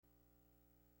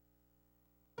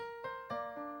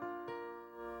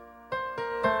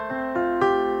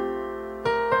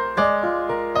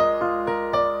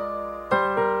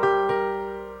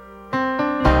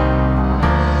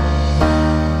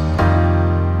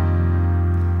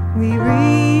We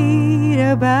read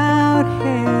about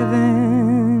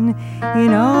heaven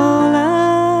in all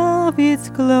of its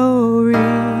glory.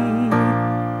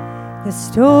 The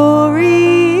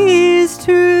story is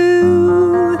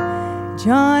true.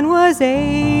 John was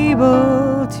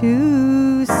able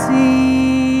to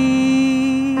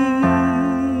see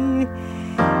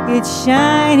its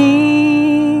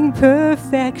shining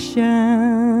perfection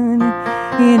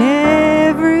in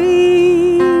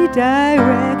every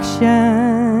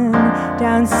direction.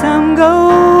 Down some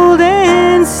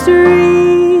golden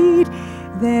street,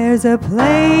 there's a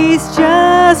place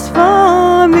just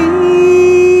for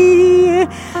me.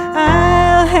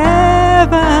 I'll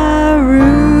have a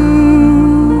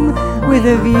room with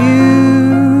a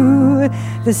view.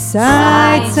 The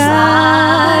sights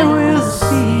I will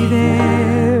see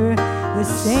there, the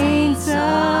saints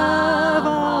of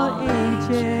all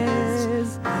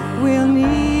ages will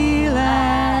kneel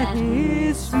at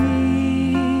his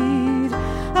feet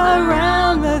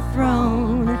around the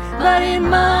throne. But in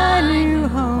my new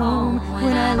home,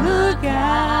 when I look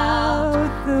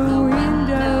out the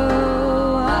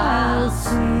window, I'll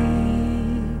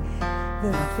see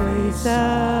the face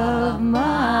of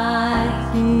my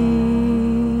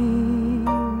King.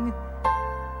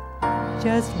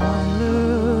 Just one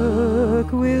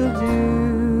look will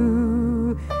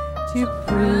do to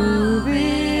prove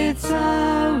it's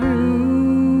a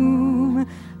room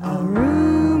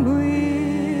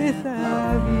with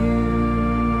a view.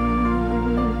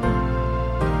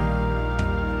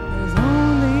 There's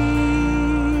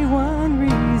only one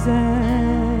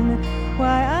reason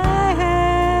why I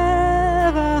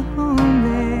have a home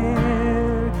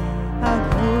there. I'll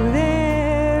go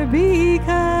there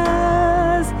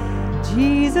because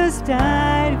Jesus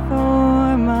died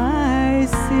for my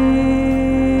sin.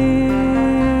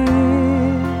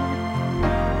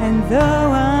 And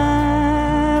though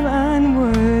I'm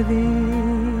unworthy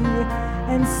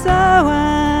and so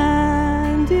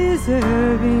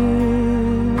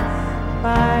undeserving,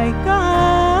 by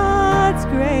God's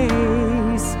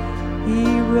grace,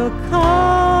 He will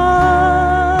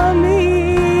call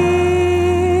me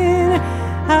in.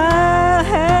 I'll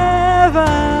have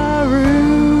a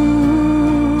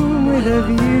room with a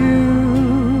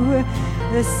view.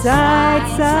 The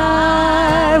sights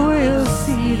I will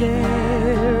see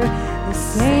there, the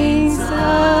saints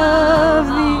of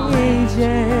the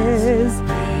ages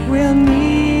will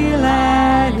kneel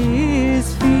at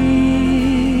his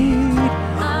feet.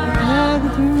 I'll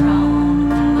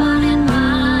But in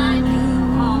my new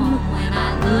home, when I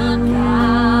look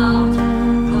out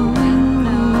the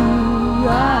window,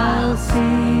 I'll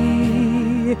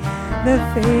see the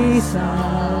face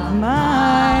of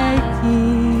my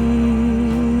King.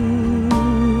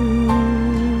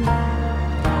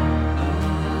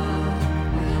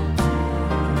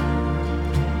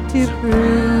 To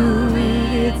prove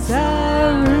it's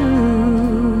a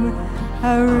room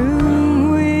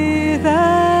with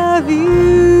a view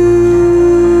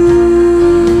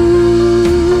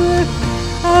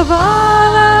of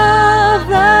all of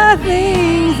the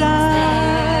things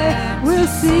I will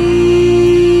see.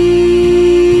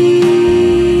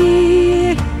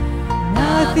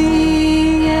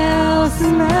 Nothing else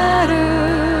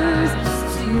matters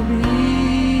to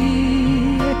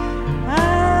me.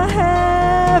 I'll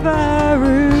have a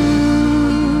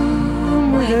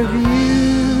room with a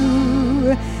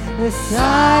view. The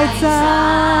sights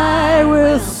I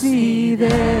will see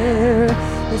there,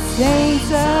 the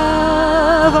saints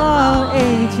of all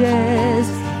ages,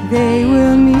 they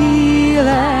will kneel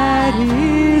at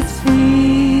his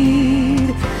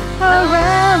feet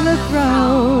around the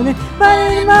throne. But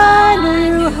in my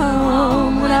new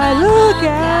home, when I look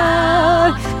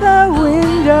out the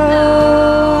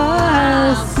window,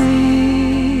 I'll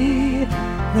see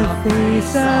the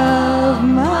face of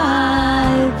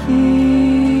my King.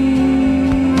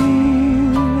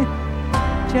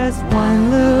 Just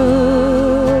one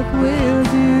look will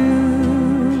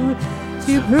do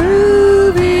to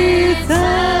prove it's a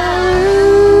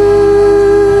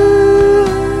room.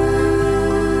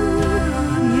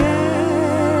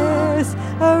 Yes,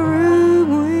 a room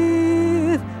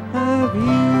with a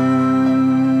view.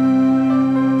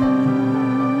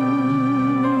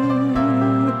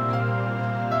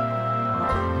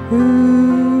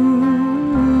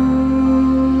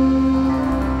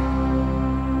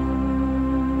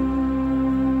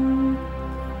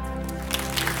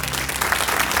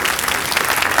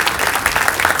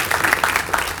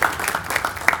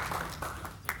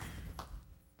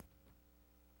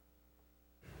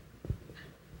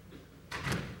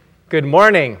 Good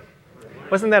morning.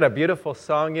 Wasn't that a beautiful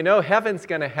song? You know, heaven's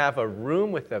going to have a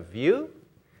room with a view.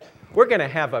 We're going to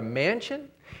have a mansion.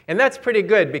 And that's pretty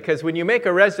good because when you make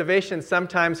a reservation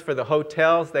sometimes for the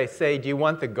hotels, they say, do you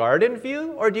want the garden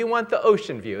view or do you want the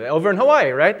ocean view? Over in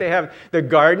Hawaii, right? They have the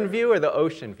garden view or the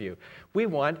ocean view. We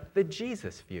want the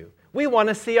Jesus view. We want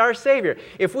to see our Savior.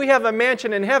 If we have a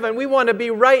mansion in heaven, we want to be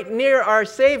right near our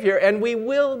Savior, and we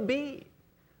will be.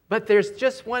 But there's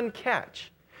just one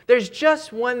catch. There's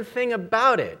just one thing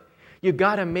about it. You've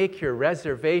got to make your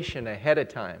reservation ahead of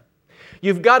time.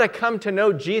 You've got to come to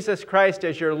know Jesus Christ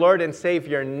as your Lord and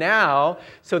Savior now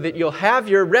so that you'll have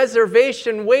your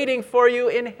reservation waiting for you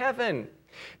in heaven.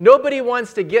 Nobody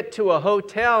wants to get to a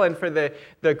hotel and for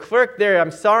the clerk there,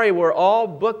 I'm sorry, we're all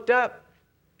booked up.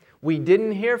 We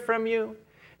didn't hear from you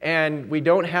and we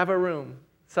don't have a room.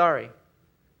 Sorry.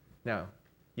 No.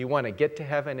 You want to get to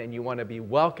heaven and you want to be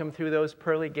welcomed through those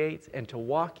pearly gates and to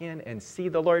walk in and see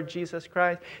the Lord Jesus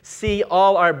Christ, see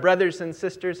all our brothers and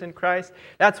sisters in Christ.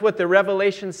 That's what the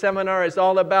Revelation Seminar is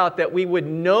all about, that we would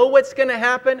know what's going to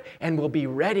happen and we'll be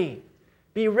ready.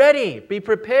 Be ready. Be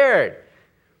prepared.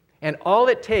 And all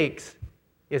it takes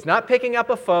is not picking up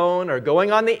a phone or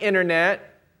going on the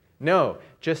internet. No,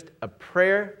 just a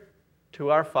prayer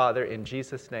to our Father in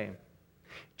Jesus' name.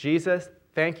 Jesus,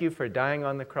 thank you for dying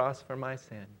on the cross for my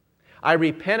sin. I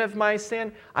repent of my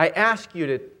sin. I ask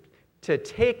you to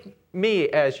take me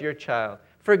as your child.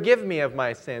 Forgive me of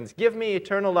my sins. Give me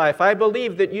eternal life. I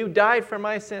believe that you died for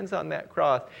my sins on that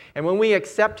cross. And when we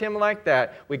accept him like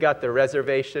that, we got the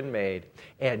reservation made.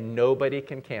 And nobody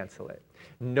can cancel it.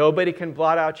 Nobody can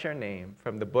blot out your name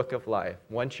from the book of life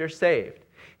once you're saved.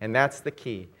 And that's the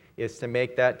key, is to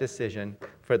make that decision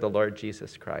for the Lord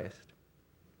Jesus Christ.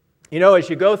 You know, as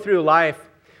you go through life,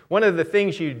 one of the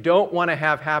things you don't want to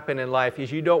have happen in life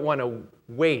is you don't want to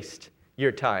waste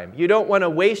your time. You don't want to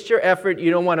waste your effort.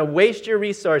 You don't want to waste your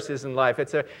resources in life.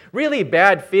 It's a really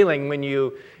bad feeling when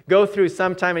you go through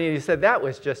some time and you said, that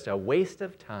was just a waste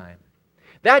of time.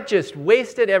 That just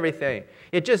wasted everything.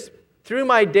 It just threw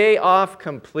my day off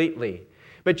completely.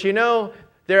 But you know,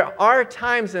 there are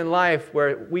times in life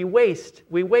where we waste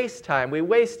time, we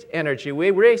waste energy,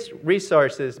 we waste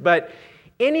resources, but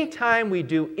anytime we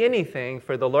do anything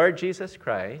for the Lord Jesus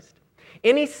Christ,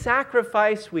 any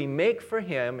sacrifice we make for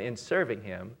him in serving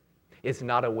him is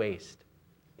not a waste.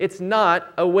 It's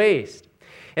not a waste.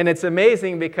 And it's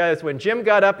amazing because when Jim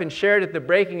got up and shared at the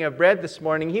breaking of bread this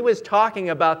morning, he was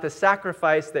talking about the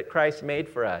sacrifice that Christ made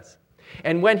for us.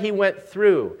 And when he went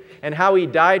through and how he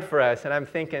died for us, and I'm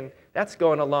thinking, that's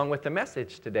going along with the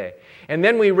message today. And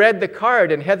then we read the card,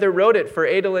 and Heather wrote it for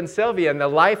Adel and Sylvia, and the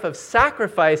life of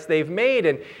sacrifice they've made,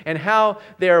 and how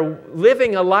they're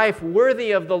living a life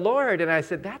worthy of the Lord. And I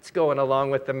said, that's going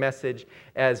along with the message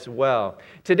as well.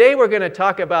 Today we're going to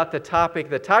talk about the topic.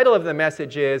 The title of the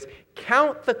message is,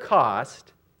 Count the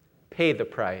Cost, Pay the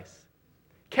Price.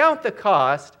 Count the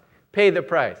cost, pay the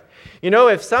price. You know,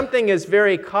 if something is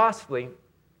very costly,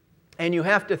 and you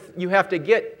have to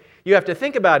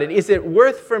think about it. Is it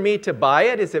worth for me to buy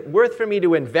it? Is it worth for me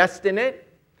to invest in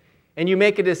it? And you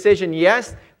make a decision,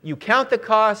 yes, you count the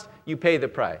cost, you pay the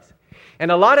price. And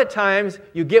a lot of times,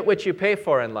 you get what you pay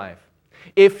for in life.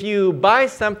 If you buy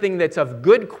something that's of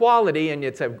good quality and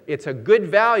it's a good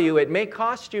value, it may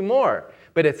cost you more,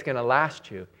 but it's going to last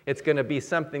you. It's going to be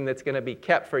something that's going to be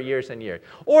kept for years and years.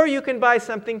 Or you can buy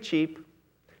something cheap,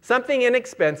 something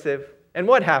inexpensive, and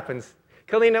what happens?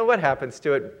 Kalina, what happens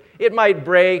to it? It might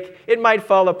break, it might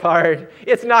fall apart,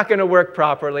 it's not going to work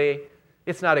properly.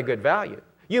 It's not a good value.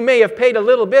 You may have paid a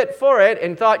little bit for it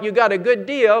and thought you got a good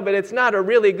deal, but it's not a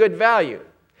really good value.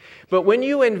 But when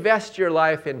you invest your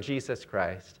life in Jesus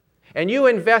Christ, and you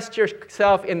invest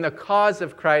yourself in the cause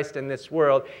of Christ in this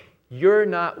world, you're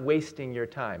not wasting your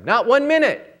time. Not 1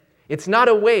 minute. It's not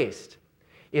a waste.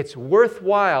 It's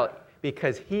worthwhile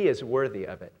because he is worthy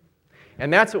of it.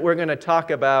 And that's what we're going to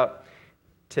talk about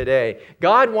today.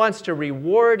 God wants to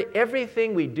reward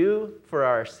everything we do for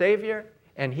our Savior,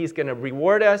 and he's going to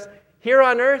reward us. Here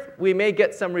on earth, we may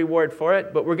get some reward for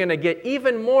it, but we're going to get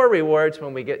even more rewards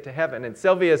when we get to heaven. And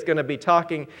Sylvia is going to be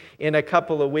talking in a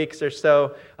couple of weeks or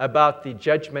so about the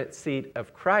judgment seat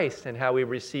of Christ and how we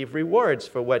receive rewards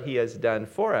for what he has done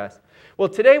for us. Well,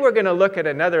 today we're going to look at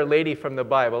another lady from the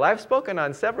Bible. I've spoken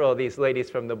on several of these ladies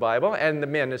from the Bible, and the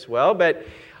men as well, but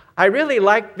I really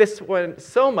like this one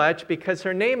so much because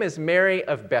her name is Mary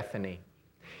of Bethany.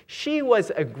 She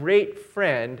was a great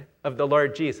friend of the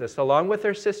Lord Jesus, along with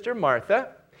her sister Martha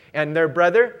and their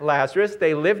brother Lazarus.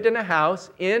 They lived in a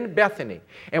house in Bethany.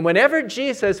 And whenever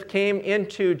Jesus came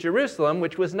into Jerusalem,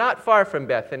 which was not far from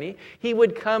Bethany, he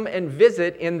would come and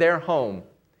visit in their home.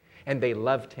 And they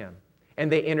loved him, and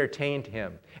they entertained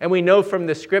him. And we know from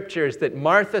the scriptures that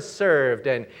Martha served,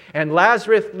 and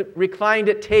Lazarus reclined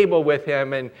at table with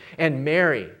him, and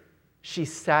Mary She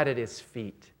sat at his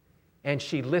feet, and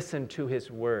she listened to his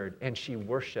word, and she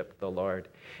worshiped the Lord.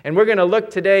 And we're going to look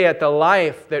today at the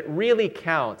life that really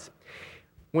counts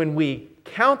when we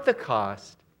count the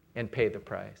cost and pay the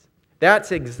price.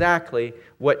 That's exactly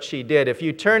what she did. If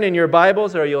you turn in your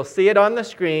Bibles, or you'll see it on the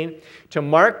screen, to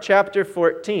Mark chapter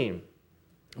 14.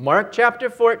 Mark chapter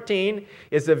 14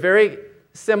 is a very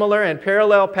similar and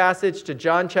parallel passage to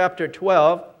John chapter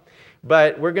 12,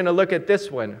 but we're going to look at this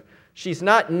one. She's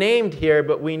not named here,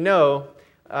 but we know,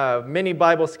 many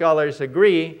Bible scholars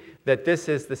agree that this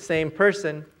is the same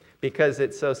person because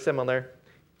it's so similar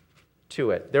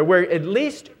to it. There were at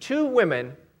least two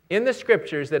women in the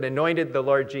Scriptures that anointed the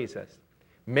Lord Jesus.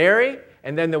 Mary,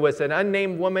 and then there was an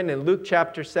unnamed woman in Luke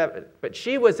chapter 7. But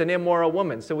she was an immoral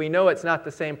woman, so we know it's not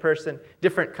the same person,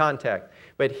 different context.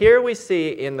 But here we see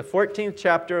in the 14th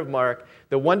chapter of Mark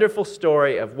the wonderful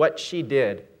story of what she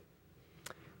did.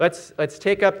 Let's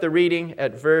take up the reading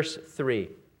at verse 3.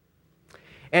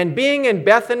 And being in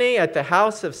Bethany at the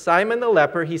house of Simon the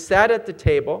leper, he sat at the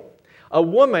table. A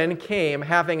woman came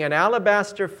having an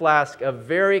alabaster flask of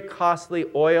very costly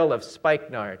oil of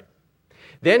spikenard.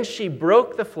 Then she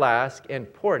broke the flask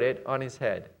and poured it on his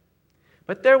head.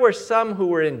 But there were some who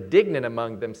were indignant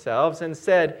among themselves and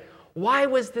said, "Why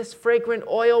was this fragrant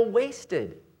oil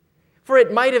wasted? For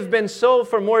it might have been sold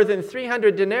for more than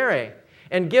 300 denarii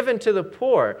and given to the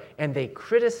poor." And they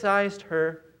criticized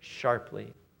her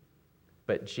sharply.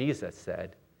 But Jesus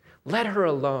said, "Let her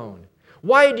alone.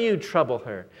 Why do you trouble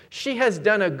her? She has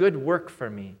done a good work for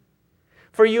me.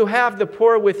 For you have the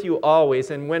poor with you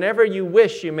always, and whenever you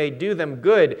wish you may do them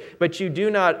good, but you do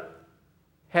not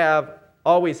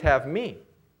always have me.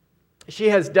 She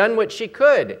has done what she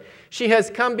could. She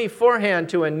has come beforehand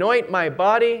to anoint my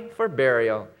body for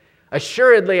burial.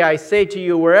 Assuredly, I say to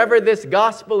you, wherever this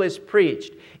gospel is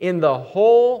preached in the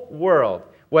whole world,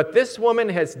 what this woman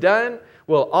has done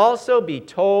will also be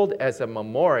told as a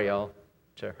memorial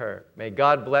to her." May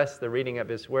God bless the reading of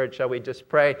His word. Shall we just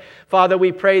pray? Father,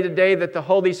 we pray today that the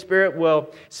Holy Spirit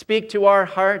will speak to our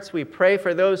hearts. We pray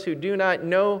for those who do not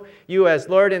know you as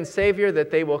Lord and Savior, that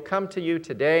they will come to you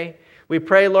today. We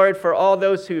pray, Lord, for all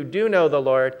those who do know the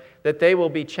Lord, that they will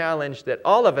be challenged, that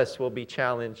all of us will be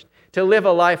challenged to live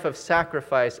a life of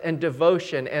sacrifice and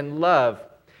devotion and love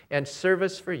and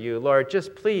service for you. Lord,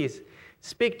 just please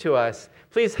speak to us.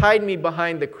 Please hide me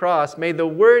behind the cross. May the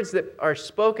words that are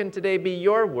spoken today be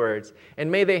your words, and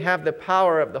may they have the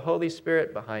power of the Holy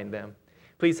Spirit behind them.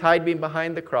 Please hide me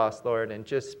behind the cross, Lord, and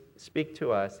just speak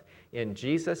to us. In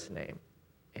Jesus' name,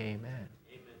 amen.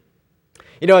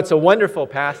 You know, it's a wonderful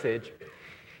passage.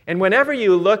 And whenever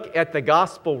you look at the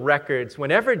gospel records,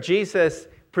 whenever Jesus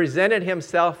presented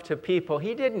himself to people,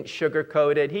 he didn't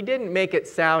sugarcoat it. He didn't make it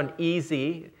sound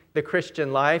easy, the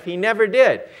Christian life. He never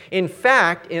did. In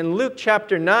fact, in Luke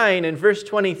chapter 9 and verse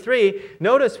 23,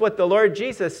 notice what the Lord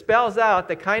Jesus spells out,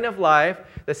 the kind of life,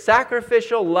 the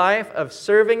sacrificial life of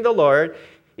serving the Lord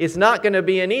is not going to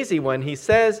be an easy one. He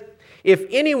says, "If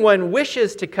anyone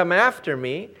wishes to come after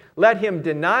me, let him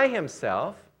deny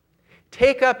himself,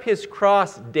 take up his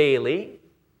cross daily,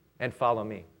 and follow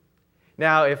me."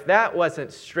 Now, if that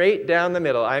wasn't straight down the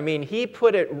middle, I mean, he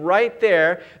put it right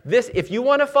there. If you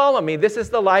want to follow me, this is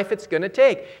the life it's going to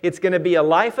take. It's going to be a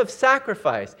life of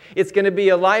sacrifice. It's going to be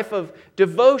a life of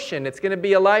devotion. It's going to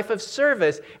be a life of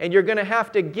service. And you're going to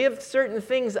have to give certain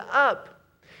things up.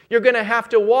 You're going to have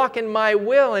to walk in my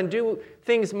will and do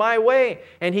things my way.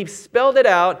 And he spelled it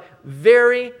out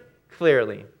very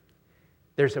clearly.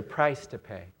 There's a price to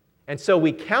pay. And so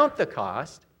we count the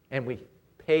cost and we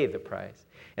pay the price.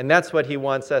 And that's what he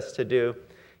wants us to do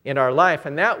in our life.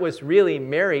 And that was really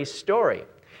Mary's story.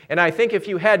 And I think if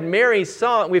you had Mary's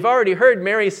song, we've already heard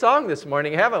Mary's song this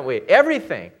morning, haven't we?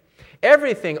 Everything,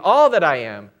 everything, all that I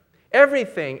am,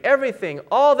 everything, everything,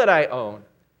 all that I own,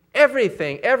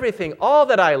 everything, everything, all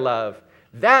that I love,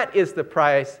 that is the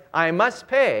price I must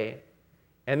pay.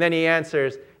 And then he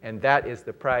answers, and that is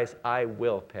the price I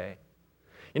will pay.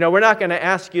 You know, we're not going to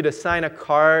ask you to sign a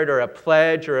card or a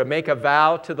pledge or make a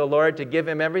vow to the Lord to give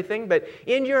Him everything, but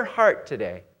in your heart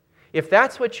today, if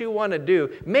that's what you want to do,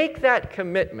 make that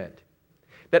commitment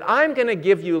that I'm going to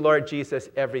give you, Lord Jesus,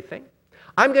 everything.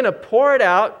 I'm going to pour it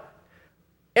out,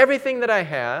 everything that I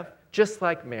have, just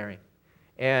like Mary.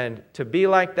 And to be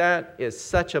like that is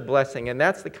such a blessing, and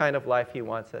that's the kind of life He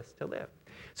wants us to live.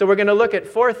 So we're going to look at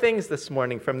 4 things this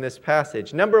morning from this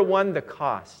passage. Number 1, the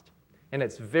cost. And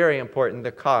it's very important,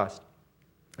 the cost.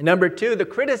 Number 2, the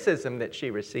criticism that she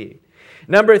received.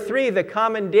 Number 3, the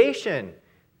commendation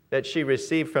that she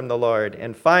received from the Lord.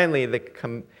 And finally,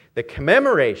 the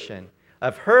commemoration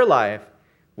of her life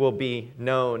will be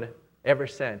known ever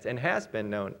since and has been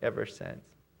known ever since.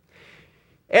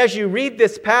 As you read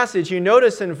this passage, you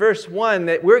notice in verse 1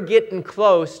 that we're getting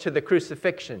close to the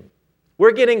crucifixion.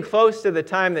 We're getting close to the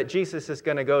time that Jesus is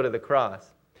going to go to the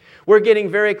cross. We're getting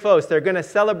very close. They're going to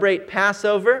celebrate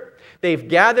Passover. They've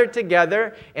gathered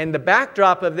together, and the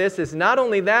backdrop of this is not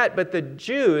only that, but the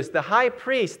Jews, the high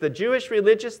priests, the Jewish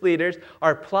religious leaders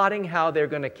are plotting how they're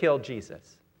going to kill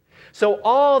Jesus. So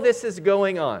all this is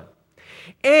going on.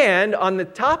 And on the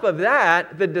top of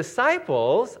that, the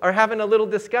disciples are having a little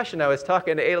discussion. I was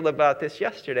talking to Adel about this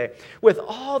yesterday. With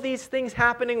all these things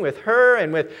happening with her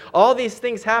and with all these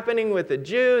things happening with the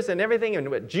Jews and everything and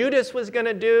what Judas was going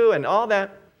to do and all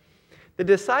that, the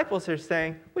disciples are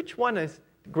saying, which one is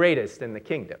greatest in the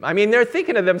kingdom? I mean, they're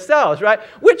thinking of themselves, right?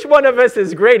 Which one of us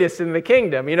is greatest in the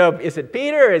kingdom? You know, is it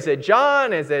Peter? Is it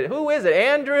John? Who is it?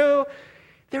 Andrew?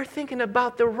 They're thinking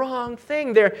about the wrong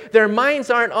thing. Their minds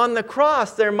aren't on the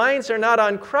cross. Their minds are not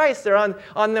on Christ. They're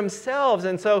on themselves.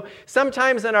 And so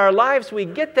sometimes in our lives we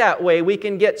get that way. We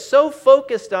can get so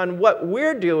focused on what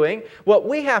we're doing, what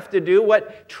we have to do,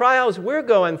 what trials we're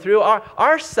going through,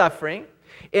 our suffering,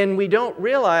 and we don't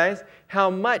realize how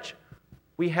much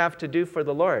we have to do for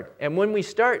the Lord. And when we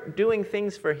start doing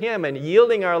things for Him and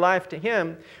yielding our life to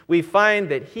Him, we find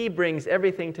that He brings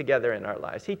everything together in our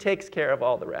lives. He takes care of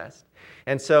all the rest.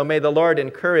 And so may the Lord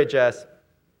encourage us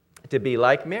to be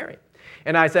like Mary.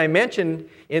 And as I mentioned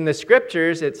in the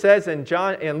Scriptures, it says in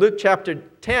Luke chapter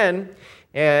 10,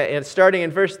 and starting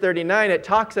in verse 39, it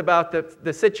talks about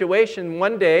the situation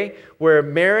one day where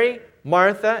Mary,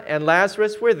 Martha, and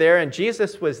Lazarus were there, and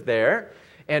Jesus was there.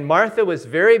 And Martha was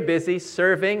very busy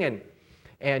serving,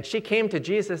 and she came to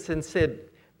Jesus and said,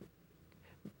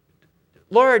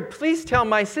 Lord, please tell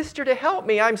my sister to help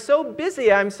me. I'm so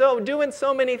busy. I'm doing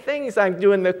so many things. I'm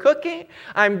doing the cooking.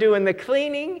 I'm doing the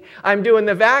cleaning. I'm doing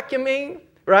the vacuuming,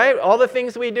 right? All the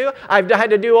things we do. I've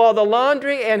had to do all the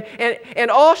laundry. And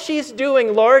all she's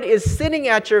doing, Lord, is sitting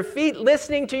at your feet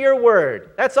listening to your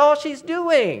word. That's all she's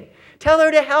doing. Tell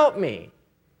her to help me.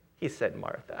 He said,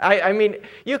 Martha. I mean,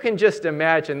 you can just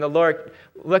imagine the Lord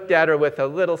looked at her with a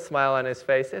little smile on His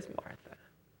face. Says, Martha,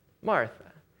 Martha,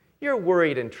 you're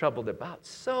worried and troubled about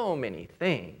so many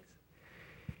things.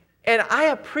 And I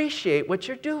appreciate what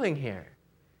you're doing here.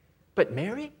 But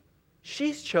Mary,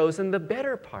 she's chosen the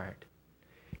better part,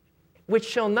 which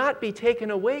shall not be taken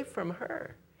away from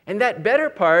her. And that better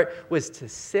part was to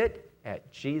sit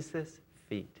at Jesus'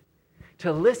 feet,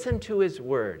 to listen to His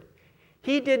word.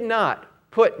 He did not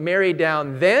put Mary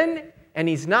down then, and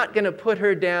He's not going to put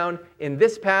her down in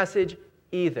this passage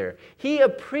either. He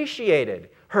appreciated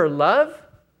her love,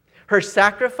 her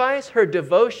sacrifice, her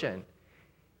devotion,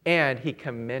 and He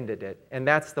commended it. And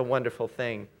that's the wonderful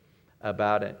thing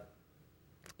about it.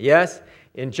 Yes,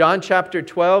 in John chapter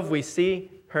 12, we see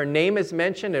her name is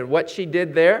mentioned and what she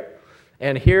did there.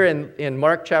 And here in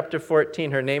Mark chapter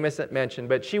 14, her name isn't mentioned,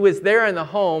 but she was there in the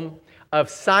home of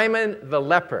Simon the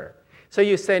leper. So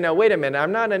you say, now wait a minute,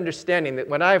 I'm not understanding that.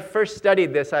 When I first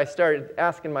studied this, I started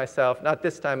asking myself, not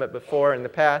this time but before in the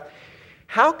past,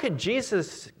 how could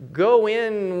Jesus go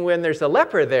in when there's a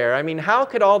leper there? I mean, how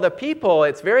could all the people,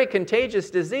 it's very contagious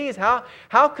disease, how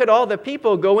could all the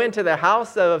people go into the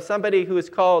house of somebody who is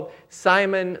called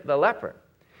Simon the leper?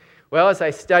 Well, as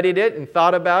I studied it and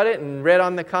thought about it and read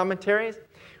on the commentaries,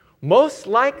 most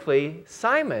likely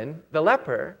Simon the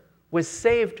leper was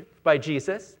saved by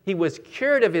Jesus. He was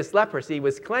cured of his leprosy, he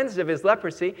was cleansed of his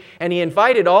leprosy, and He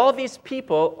invited all these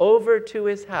people over to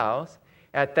His house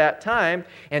at that time.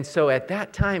 And so at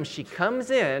that time, she comes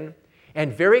in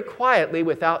and very quietly,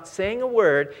 without saying a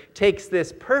word, takes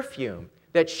this perfume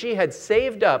that she had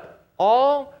saved up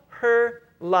all her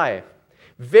life,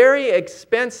 very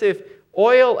expensive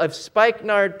oil of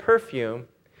spikenard perfume,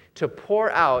 to pour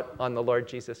out on the Lord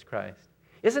Jesus Christ.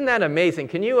 Isn't that amazing?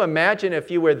 Can you imagine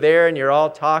if you were there and you're all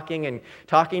talking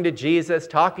to Jesus,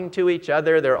 talking to each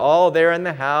other, they're all there in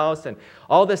the house, and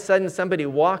all of a sudden somebody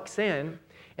walks in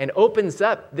and opens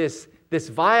up this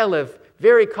vial of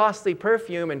very costly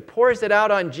perfume and pours it out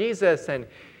on Jesus and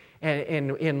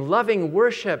in loving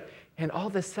worship, and all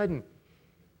of a sudden,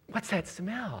 what's that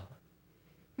smell?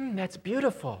 That's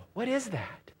beautiful. What is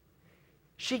that?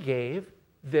 She gave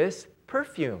this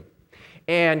perfume.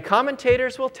 And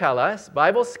commentators will tell us,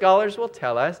 Bible scholars will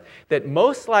tell us, that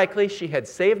most likely she had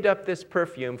saved up this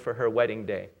perfume for her wedding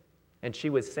day. And she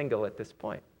was single at this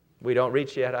point. We don't read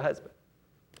she had a husband.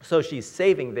 So she's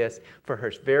saving this for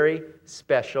her very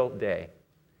special day.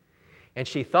 And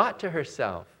she thought to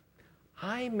herself,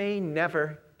 I may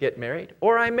never get married,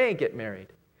 or I may get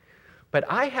married, but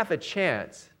I have a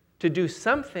chance to do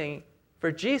something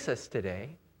for Jesus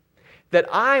today that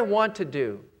I want to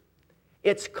do.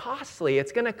 It's costly.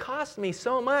 It's going to cost me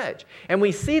so much. And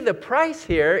we see the price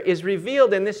here is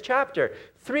revealed in this chapter.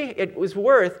 It was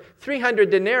worth 300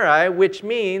 denarii, which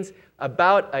means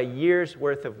about a year's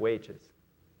worth of wages.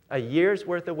 A year's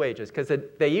worth of wages, because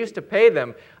they used to pay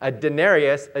them a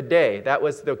denarius a day. That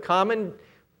was the common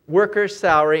worker's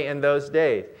salary in those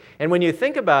days. And when you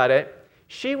think about it,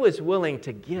 she was willing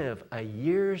to give a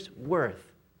year's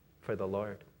worth for the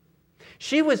Lord.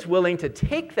 She was willing to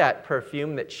take that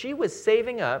perfume that she was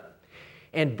saving up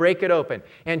and break it open.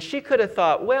 And she could have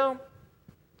thought, well,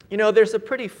 there's a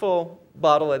pretty full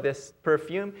bottle of this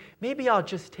perfume. Maybe I'll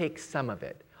just take some of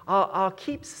it. I'll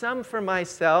keep some for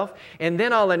myself, and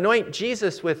then I'll anoint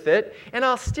Jesus with it, and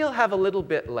I'll still have a little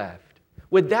bit left.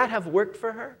 Would that have worked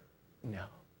for her? No.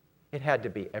 It had to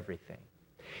be everything.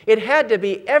 It had to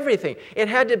be everything. It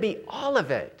had to be all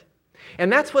of it. And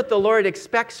that's what the Lord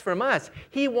expects from us.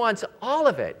 He wants all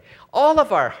of it, all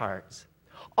of our hearts,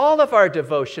 all of our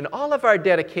devotion, all of our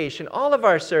dedication, all of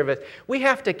our service. We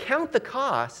have to count the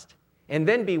cost and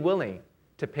then be willing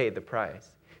to pay the price.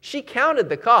 She counted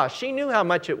the cost. She knew how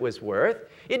much it was worth.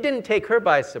 It didn't take her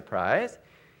by surprise.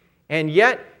 And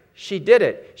yet, she did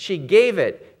it. She gave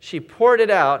it. She poured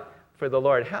it out for the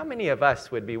Lord. How many of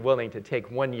us would be willing to take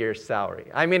 1 year's salary?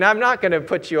 I mean, I'm not going to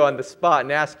put you on the spot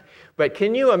and ask, but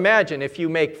can you imagine if you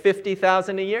make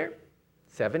 $50,000 a year,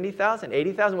 $70,000,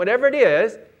 $80,000, whatever it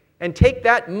is, and take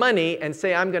that money and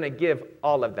say, I'm going to give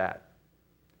all of that?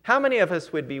 How many of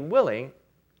us would be willing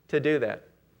to do that?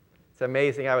 It's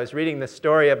amazing. I was reading the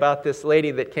story about this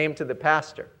lady that came to the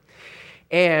pastor.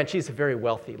 And she's a very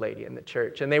wealthy lady in the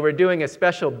church. And they were doing a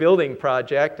special building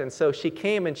project. And so she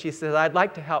came and she said, I'd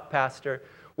like to help Pastor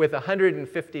with a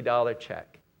 $150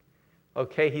 check.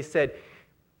 Okay, he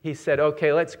said,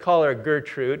 okay, let's call her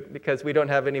Gertrude, because we don't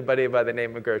have anybody by the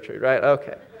name of Gertrude, right?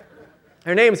 Okay.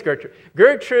 Her name's Gertrude.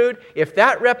 Gertrude, if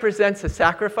that represents a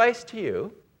sacrifice to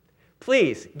you,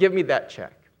 please give me that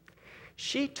check.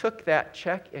 She took that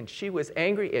check and she was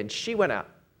angry and she went out.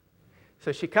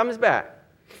 So she comes back.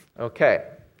 Okay,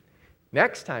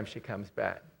 next time she comes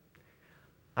back,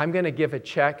 I'm going to give a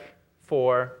check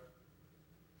for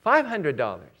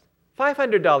 $500.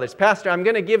 $500. Pastor, I'm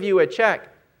going to give you a check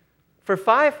for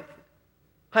 $500.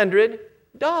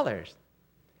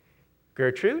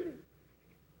 Gertrude,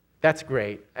 that's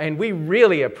great, and we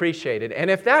really appreciate it. And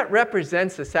if that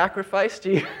represents a sacrifice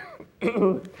to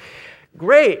you,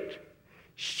 great.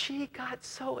 She got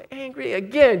so angry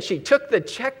again. She took the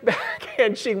check back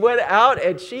and she went out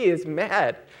and she is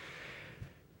mad.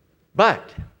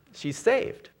 But she's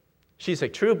saved. She's a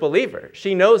true believer.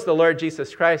 She knows the Lord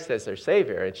Jesus Christ as her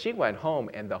Savior. And she went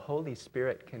home and the Holy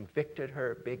Spirit convicted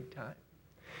her big time.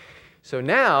 So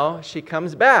now she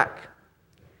comes back.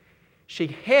 She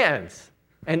hands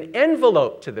an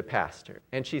envelope to the pastor.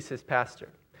 And she says, Pastor,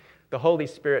 the Holy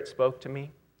Spirit spoke to me.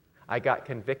 I got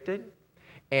convicted.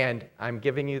 And I'm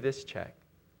giving you this check.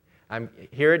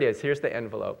 Here it is. Here's the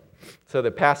envelope. So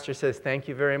the pastor says, thank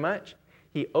you very much.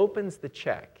 He opens the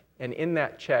check, and in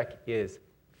that check is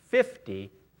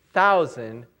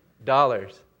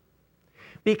 $50,000.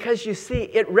 Because you see,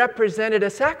 it represented a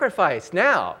sacrifice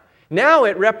now. Now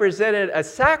it represented a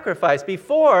sacrifice.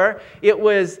 Before, it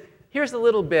was, here's a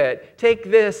little bit. Take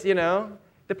this, The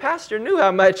pastor knew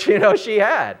how much, she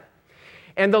had.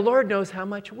 And the Lord knows how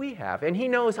much we have. And He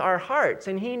knows our hearts.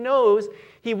 And He knows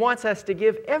He wants us to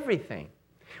give everything.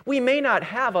 We may not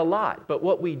have a lot, but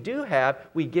what we do have,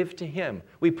 we give to Him.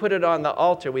 We put it on the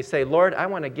altar. We say, Lord, I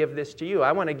want to give this to you.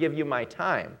 I want to give you my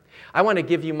time. I want to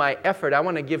give you my effort. I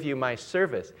want to give you my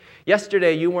service.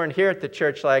 Yesterday, you weren't here at the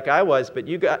church like I was, but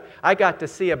I got to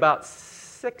see about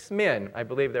 6 men, I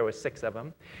believe there were 6 of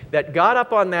them, that got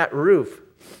up on that roof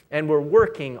and were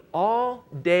working all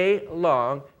day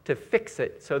long to fix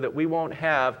it so that we won't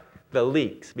have the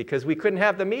leaks, because we couldn't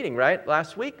have the meeting, right,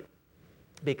 last week,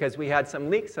 because we had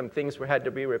some leaks, some things had to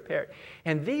be repaired.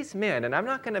 And these men, and I'm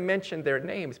not going to mention their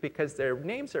names because their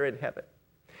names are in heaven,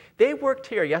 they worked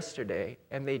here yesterday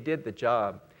and they did the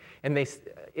job. And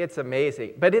it's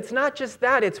amazing. But it's not just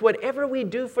that. It's whatever we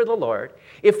do for the Lord.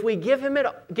 If we give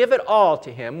it all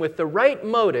to Him with the right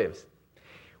motives,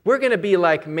 we're going to be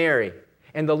like Mary.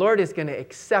 And the Lord is going to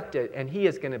accept it, and He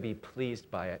is going to be pleased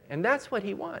by it. And that's what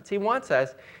He wants. He wants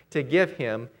us to give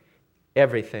Him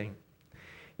everything.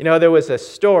 There was a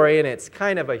story, and it's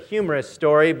kind of a humorous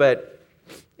story, but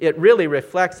it really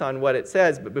reflects on what it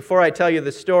says. But before I tell you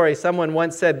the story, someone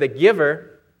once said, the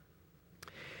giver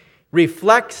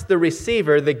reflects the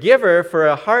receiver, the giver for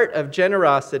a heart of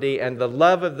generosity, and the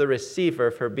love of the receiver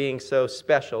for being so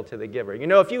special to the giver.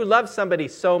 If you love somebody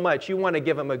so much, you want to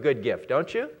give them a good gift,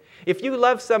 don't you? If you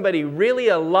love somebody really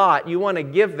a lot, you want to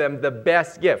give them the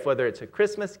best gift, whether it's a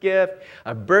Christmas gift,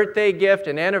 a birthday gift,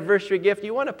 an anniversary gift.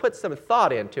 You want to put some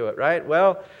thought into it, right?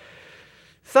 Well,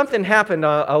 something happened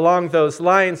along those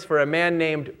lines for a man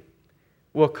named,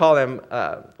 we'll call him,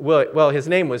 his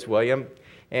name was William.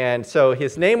 And so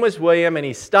his name was William, and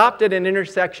he stopped at an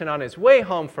intersection on his way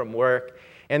home from work,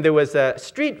 and there was a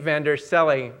street vendor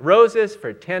selling roses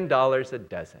for $10 a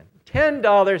dozen.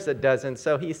 $10 a dozen.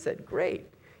 So he said, great.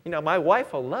 My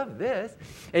wife will love this.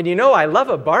 And I love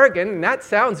a bargain, and that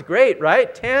sounds great,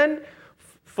 right? 10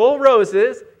 full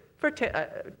roses for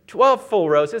 12 full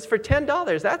roses for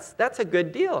 $10. That's a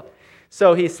good deal.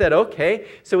 So he said, okay.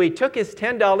 So he took his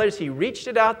 $10, he reached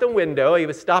it out the window. He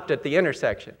was stopped at the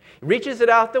intersection. He reaches it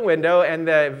out the window, and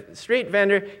the street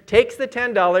vendor takes the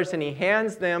 $10 and he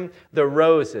hands them the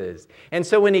roses. And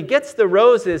so when he gets the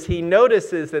roses, he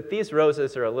notices that these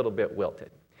roses are a little bit wilted.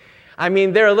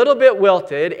 They're a little bit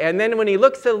wilted, and then when he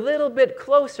looks a little bit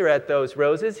closer at those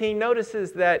roses, he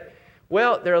notices that,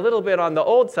 they're a little bit on the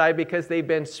old side because they've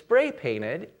been spray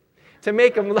painted to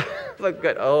make them look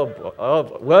good.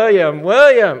 Oh, William.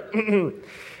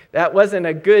 That wasn't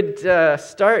a good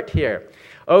start here.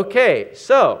 Okay,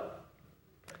 so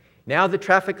now the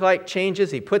traffic light changes.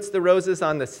 He puts the roses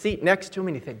on the seat next to him,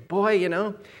 and he thinks, boy,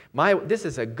 this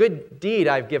is a good deed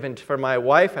I've given for my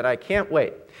wife, and I can't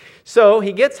wait. So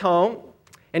he gets home,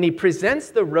 and he presents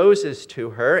the roses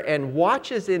to her and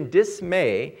watches in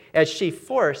dismay as she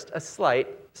forced a slight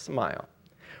smile.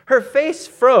 Her face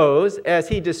froze as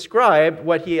he described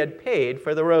what he had paid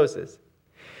for the roses.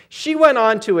 She went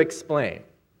on to explain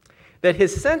that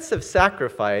his sense of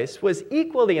sacrifice was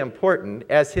equally important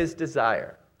as his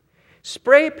desire.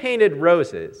 Spray-painted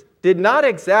roses did not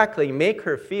exactly make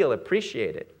her feel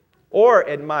appreciated or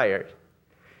admired.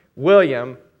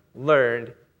 William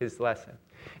learned his lesson.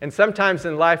 And sometimes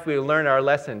in life we learn our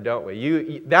lesson, don't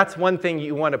we? That's one thing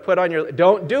you want to put on your...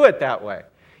 Don't do it that way.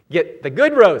 Get the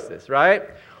good roses, right?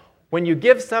 When you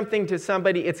give something to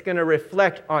somebody, it's going to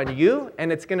reflect on you, and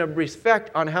it's going to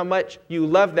reflect on how much you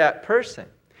love that person.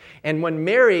 And when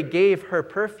Mary gave her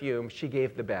perfume, she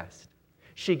gave the best.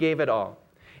 She gave it all.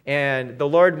 And the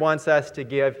Lord wants us to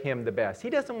give Him the best. He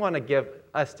doesn't want to give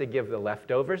us to give the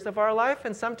leftovers of our life,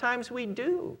 and sometimes we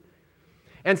do.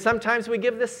 And sometimes we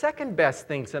give the second best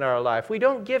things in our life. We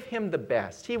don't give Him the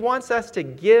best. He wants us to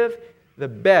give the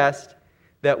best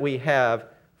that we have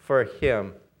for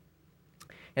Him.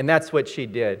 And that's what she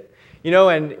did.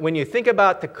 And when you think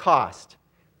about the cost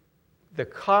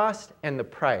and the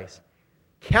price,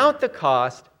 count the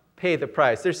cost, pay the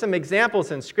price. There's some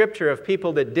examples in Scripture of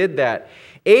people that did that.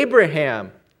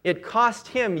 Abraham, it cost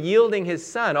him yielding his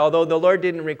son, although the Lord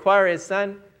didn't require his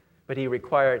son, but He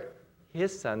required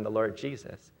His son, the Lord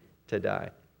Jesus, to die.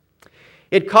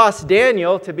 It cost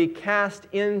Daniel to be cast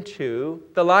into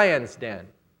the lion's den.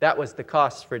 That was the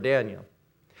cost for Daniel.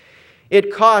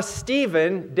 It cost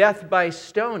Stephen death by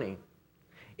stoning.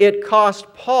 It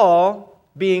cost Paul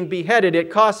being beheaded. It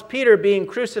cost Peter being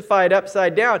crucified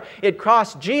upside down. It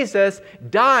cost Jesus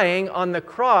dying on the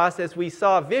cross, as we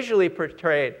saw visually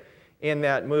portrayed in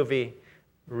that movie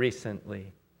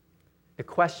recently. The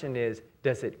question is,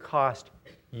 does it cost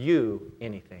you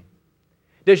anything?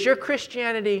 Does your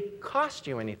Christianity cost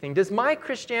you anything? Does my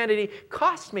Christianity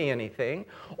cost me anything?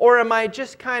 Or am I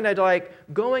just kind of like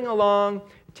going along,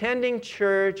 attending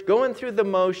church, going through the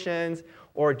motions,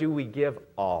 or do we give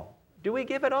all? Do we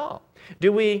give it all?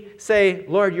 Do we say,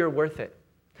 Lord, you're worth it?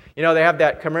 They have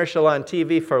that commercial on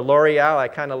TV for L'Oreal. I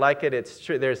kind of like it. It's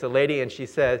true. There's a lady, and she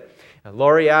says,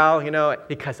 L'Oreal,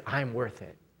 because I'm worth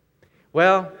it.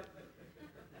 Well,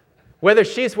 whether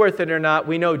she's worth it or not,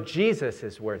 we know Jesus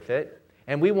is worth it,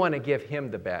 and we want to give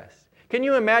Him the best. Can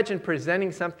you imagine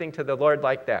presenting something to the Lord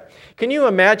like that? Can you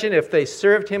imagine if they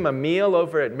served Him a meal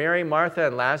over at Mary, Martha,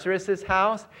 and Lazarus'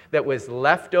 house that was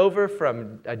left over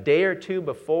from a day or two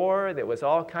before, that was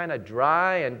all kind of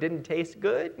dry and didn't taste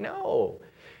good? No.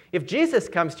 If Jesus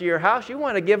comes to your house, you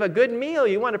want to give a good meal.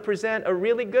 You want to present a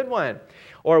really good one.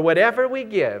 Or whatever we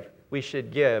give, we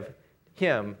should give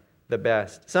Him the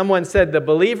best. Someone said the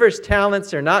believer's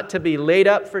talents are not to be laid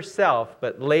up for self,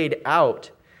 but laid out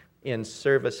in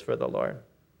service for the Lord.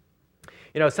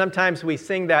 Sometimes we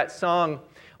sing that song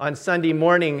on Sunday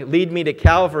morning, Lead Me to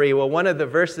Calvary. Well, one of the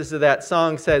verses of that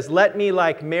song says, let me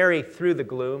like Mary through the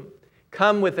gloom,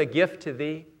 come with a gift to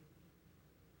Thee.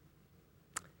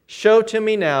 Show to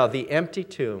me now the empty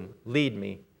tomb, lead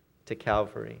me to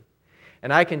Calvary.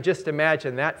 And I can just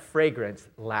imagine that fragrance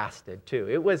lasted too.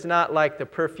 It was not like the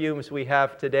perfumes we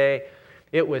have today.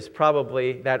 It was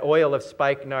probably that oil of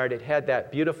spikenard. It had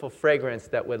that beautiful fragrance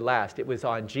that would last. It was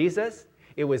on Jesus,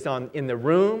 It was in the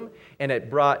room, and it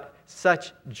brought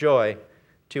such joy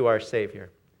to our Savior.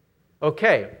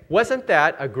 Okay, wasn't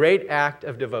that a great act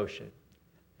of devotion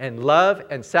and love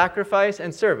and sacrifice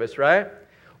and service, right?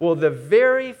 Well, the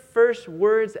very first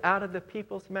words out of the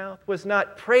people's mouth was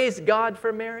not, praise God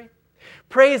for Mary.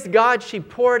 Praise God, she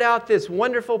poured out this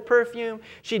wonderful perfume.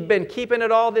 She'd been keeping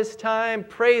it all this time.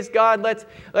 Praise God,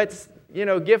 let's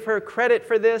give her credit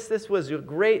for this. This was a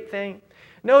great thing.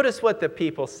 Notice what the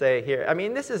people say here. I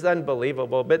mean, this is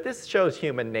unbelievable, but this shows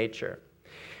human nature.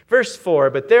 Verse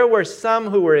 4, but there were some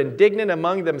who were indignant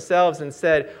among themselves and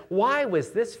said, why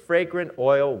was this fragrant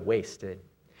oil wasted?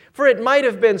 For it might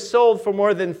have been sold for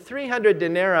more than 300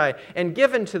 denarii and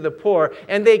given to the poor,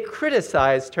 and they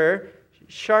criticized her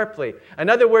sharply.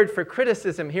 Another word for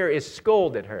criticism here is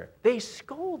scolded her. They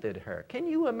scolded her. Can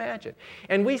you imagine?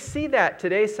 And we see that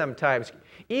today sometimes.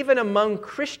 Even among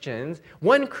Christians,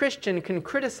 one Christian can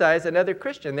criticize another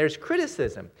Christian. There's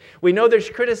criticism. We know there's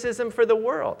criticism for the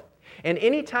world. And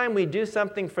anytime we do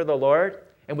something for the Lord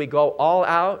and we go all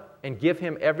out and give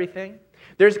Him everything,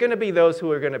 there's going to be those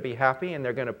who are going to be happy and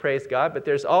they're going to praise God, but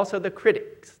there's also the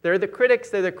critics. They're the critics,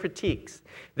 they're the critiques.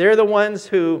 They're the ones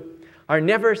who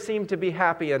never seem to be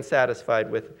happy and satisfied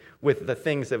with the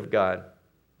things of God.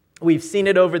 We've seen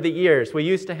it over the years. We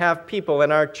used to have people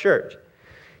in our church.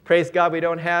 Praise God, we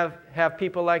don't have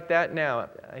people like that now.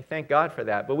 I thank God for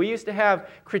that. But we used to have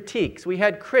critiques. We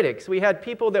had critics. We had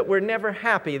people that were never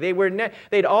happy.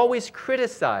 They'd always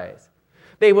criticize.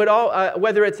 They would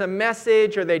whether it's a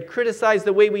message or they'd criticize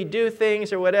the way we do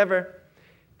things or whatever.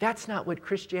 That's not what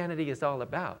Christianity is all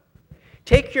about.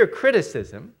 Take your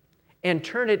criticism and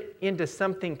turn it into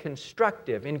something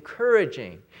constructive,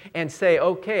 encouraging, and say,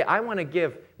 okay, I want to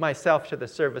give myself to the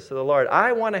service of the Lord.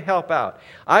 I want to help out.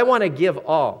 I want to give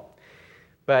all.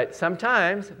 But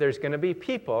sometimes there's going to be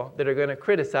people that are going to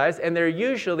criticize, and they're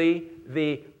usually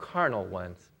the carnal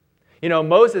ones. You know,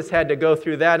 Moses had to go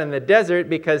through that in the desert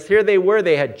because here they were,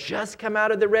 they had just come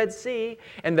out of the Red Sea,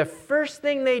 and the first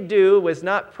thing they do was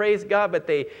not praise God, but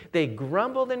they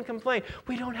grumbled and complained.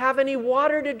 We don't have any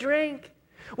water to drink.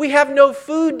 We have no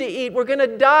food to eat. We're going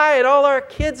to die, and all our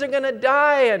kids are going to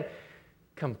die. And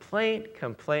complaint.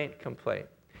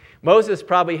 Moses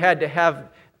probably had to have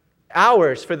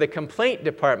hours for the complaint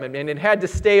department, and it had to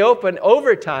stay open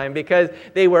overtime because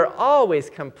they were always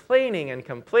complaining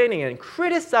and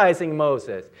criticizing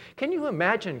Moses. Can you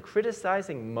imagine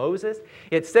criticizing Moses?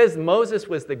 It says Moses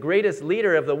was the greatest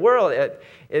leader of the world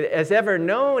as ever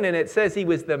known, and it says he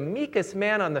was the meekest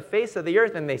man on the face of the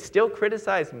earth, and they still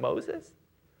criticize Moses?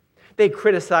 They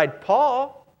criticized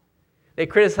Paul. They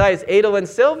criticized Adel and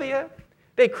Sylvia.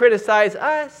 They criticize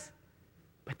us.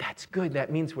 But that's good. That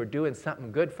means we're doing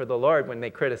something good for the Lord when they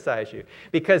criticize you.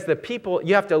 Because the people,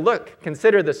 you have to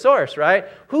consider the source, right?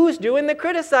 Who's doing the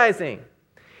criticizing?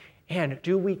 And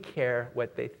do we care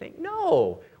what they think?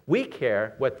 No. We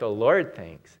care what the Lord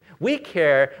thinks. We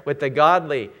care what the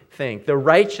godly think, the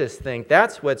righteous think.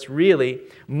 That's what's really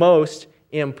most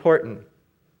important.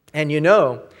 And you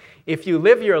know, if you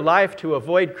live your life to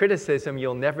avoid criticism,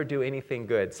 you'll never do anything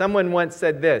good. Someone once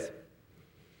said this,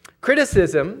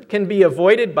 criticism can be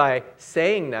avoided by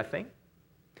saying nothing,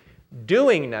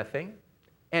 doing nothing,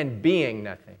 and being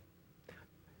nothing.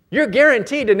 You're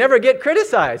guaranteed to never get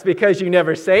criticized because you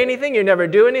never say anything, you never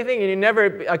do anything, and you never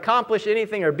accomplish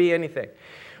anything or be anything.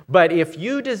 But if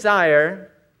you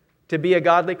desire to be a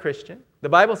godly Christian, the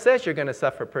Bible says you're going to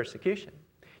suffer persecution.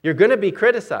 You're going to be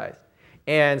criticized.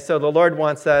 And so the Lord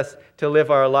wants us to live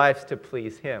our lives to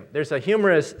please Him. There's a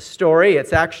humorous story.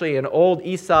 It's actually an old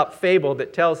Aesop fable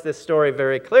that tells this story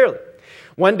very clearly.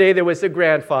 One day there was a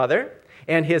grandfather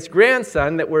and his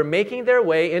grandson that were making their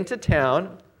way into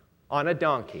town on a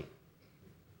donkey.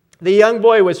 The young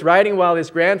boy was riding while his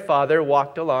grandfather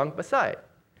walked along beside.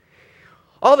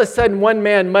 All of a sudden, one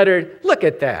man muttered, "Look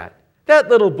at that. That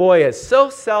little boy is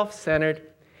so self-centered,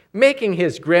 making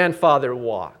his grandfather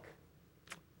walk."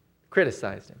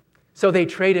 Criticized him. So they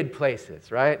traded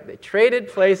places, right? They traded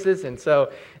places, and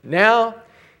so now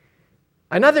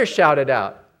another shouted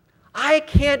out, "I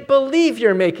can't believe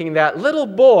you're making that little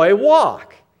boy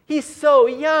walk. He's so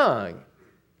young."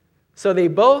 So they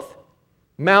both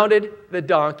mounted the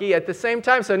donkey at the same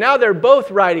time. So now they're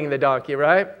both riding the donkey,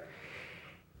 right?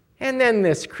 And then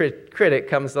this critic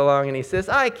comes along and he says,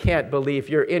 "I can't believe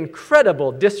your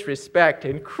incredible disrespect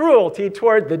and cruelty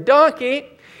toward the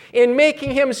donkey in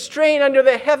making him strain under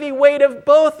the heavy weight of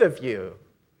both of you."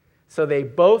 So they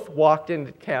both walked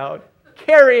into town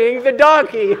carrying the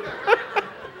donkey.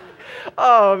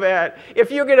 Oh, man.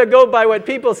 If you're going to go by what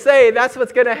people say, that's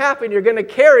what's going to happen. You're going to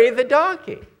carry the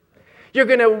donkey. You're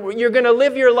going to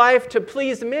live your life to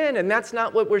please men, and that's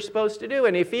not what we're supposed to do.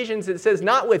 In Ephesians, it says,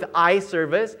 not with eye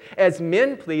service as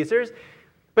men pleasers,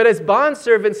 but as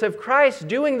bondservants of Christ,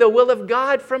 doing the will of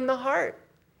God from the heart.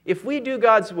 If we do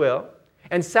God's will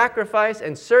and sacrifice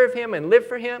and serve Him and live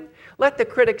for Him, let the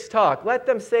critics talk. Let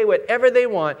them say whatever they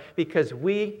want, because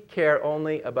we care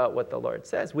only about what the Lord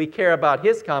says. We care about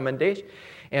His commendation,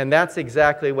 and that's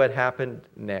exactly what happened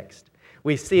next.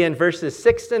 We see in verses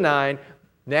 6 to 9,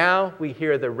 now we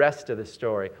hear the rest of the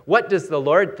story. What does the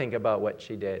Lord think about what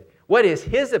she did? What is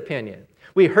His opinion?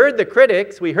 We heard the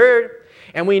critics,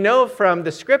 and we know from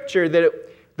the Scripture that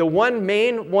the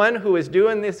main one who was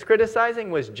doing this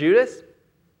criticizing was Judas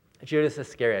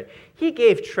Iscariot. He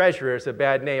gave treasurers a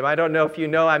bad name. I don't know if you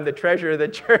know, I'm the treasurer of the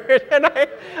church, and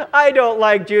I don't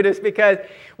like Judas, because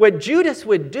what Judas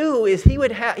would do is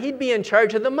he'd be in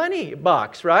charge of the money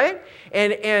box, right?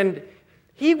 And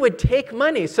he would take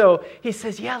money. So he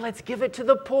says, yeah, let's give it to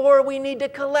the poor. We need to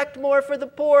collect more for the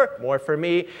poor. More for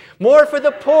me. More for the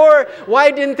poor.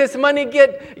 Why didn't this money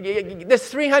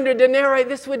this 300 denarii?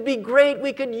 This would be great.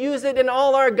 We could use it in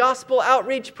all our gospel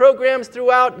outreach programs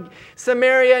throughout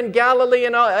Samaria and Galilee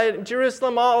and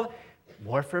Jerusalem.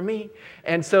 More for me.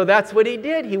 And so that's what he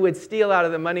did. He would steal out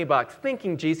of the money box,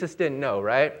 thinking Jesus didn't know,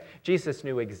 right? Jesus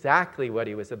knew exactly what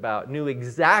he was about, knew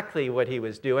exactly what he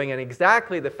was doing, and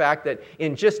exactly the fact that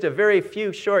in just a very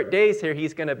few short days here,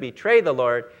 he's going to betray the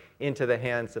Lord into the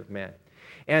hands of men.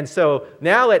 And so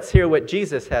now let's hear what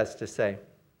Jesus has to say.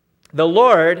 The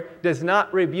Lord does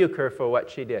not rebuke her for what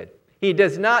she did. He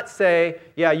does not say,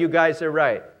 yeah, you guys are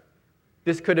right.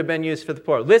 This could have been used for the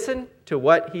poor. Listen to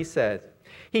what he says.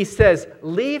 He says,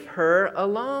 leave her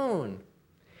alone.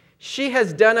 She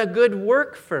has done a good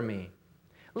work for me.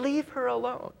 Leave her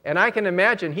alone. And I can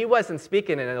imagine he wasn't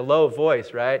speaking in a low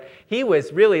voice, right? He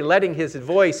was really letting his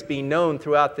voice be known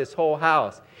throughout this whole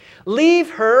house. Leave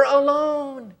her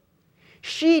alone.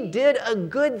 She did a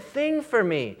good thing for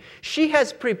me. She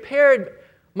has prepared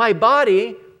my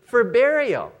body for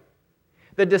burial.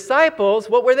 The disciples,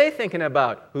 what were they thinking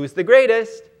about? Who's the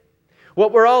greatest?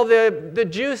 What were all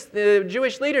the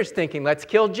Jewish leaders thinking? Let's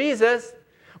kill Jesus.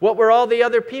 What were all the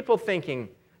other people thinking?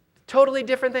 Totally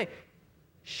different thing.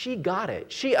 She got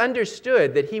it. She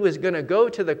understood that he was going to go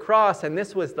to the cross, and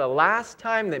this was the last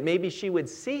time that maybe she would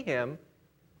see him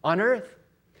on earth.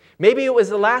 Maybe it was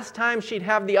the last time she'd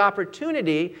have the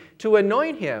opportunity to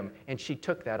anoint him, and she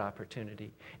took that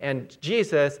opportunity. And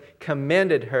Jesus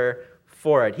commended her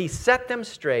for it. He set them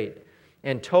straight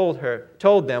and told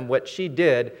them what she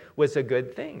did was a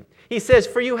good thing. He says,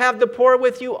 for you have the poor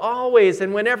with you always,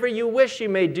 and whenever you wish you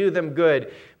may do them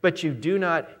good, but you do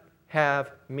not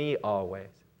have me always.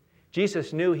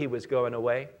 Jesus knew he was going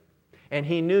away, and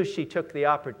he knew she took the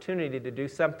opportunity to do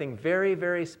something very,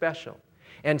 very special.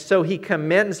 And so he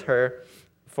commends her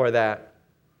for that.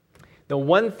 The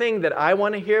one thing that I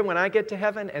want to hear when I get to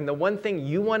heaven, and the one thing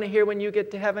you want to hear when you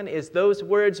get to heaven, is those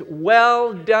words,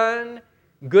 well done,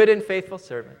 good and faithful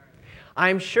servant.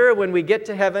 I'm sure when we get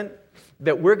to heaven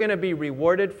that we're going to be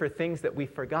rewarded for things that we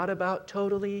forgot about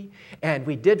totally, and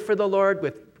we did for the Lord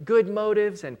with good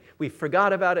motives, and we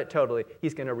forgot about it totally.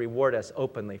 He's going to reward us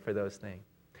openly for those things.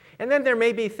 And then there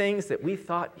may be things that we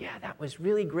thought, yeah, that was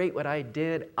really great what I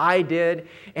did,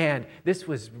 and this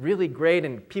was really great,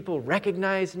 and people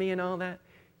recognized me and all that.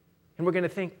 And we're going to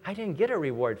think, I didn't get a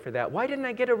reward for that. Why didn't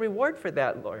I get a reward for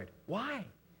that, Lord? Why?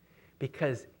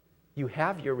 Because you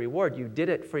have your reward. You did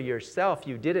it for yourself.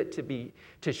 You did it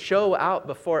to show out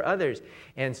before others.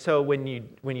 And so when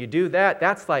you do that,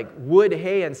 that's like wood,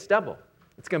 hay, and stubble.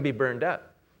 It's going to be burned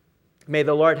up. May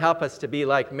the Lord help us to be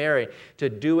like Mary, to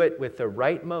do it with the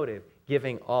right motive,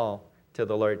 giving all to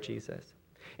the Lord Jesus.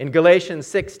 In Galatians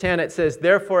 6:10, it says,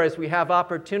 therefore, as we have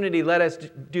opportunity, let us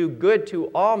do good to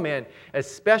all men,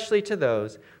 especially to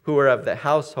those who are of the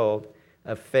household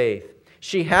of faith.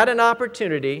 She had an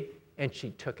opportunity, and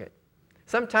she took it.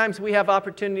 Sometimes we have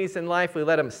opportunities in life, we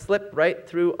let them slip right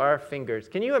through our fingers.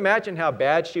 Can you imagine how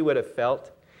bad she would have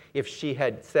felt if she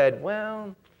had said,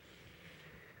 well,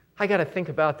 I got to think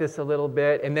about this a little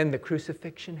bit, and then the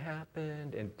crucifixion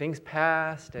happened, and things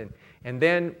passed, and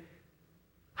then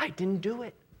I didn't do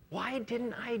it. Why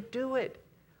didn't I do it?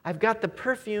 I've got the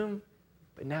perfume,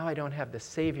 but now I don't have the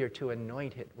Savior to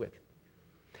anoint it with.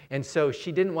 And so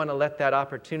she didn't want to let that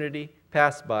opportunity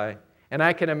pass by. And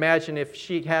I can imagine if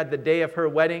she had the day of her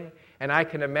wedding, and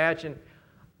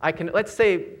let's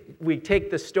say we take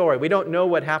the story. We don't know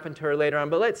what happened to her later on,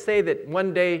 but let's say that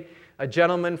one day a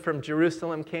gentleman from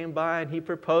Jerusalem came by and he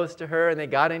proposed to her and they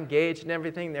got engaged and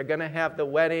everything. They're going to have the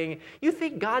wedding. You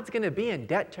think God's going to be in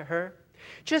debt to her?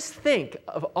 Just think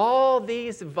of all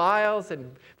these vials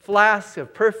and flasks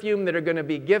of perfume that are going to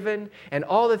be given and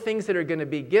all the things that are going to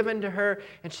be given to her.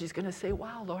 And she's going to say,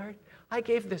 wow, Lord, I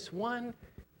gave this one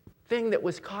thing that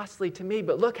was costly to me,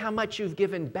 but look how much you've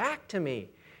given back to me.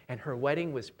 And her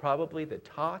wedding was probably the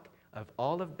talk of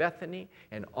all of Bethany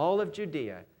and all of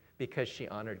Judea because she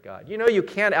honored God. You know, you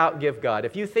can't outgive God.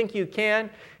 If you think you can,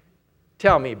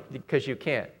 tell me, because you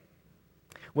can't.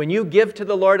 When you give to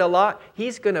the Lord a lot,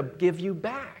 He's going to give you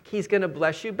back. He's going to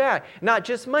bless you back. Not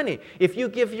just money. If you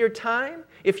give your time,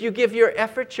 if you give your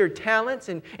efforts, your talents,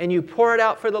 and you pour it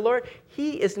out for the Lord,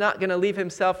 He is not going to leave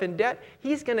Himself in debt.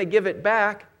 He's going to give it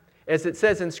back, as it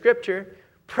says in Scripture,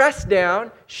 pressed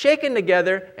down, shaken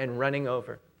together, and running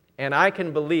over. And I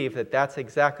can believe that that's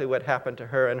exactly what happened to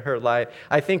her in her life.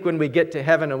 I think when we get to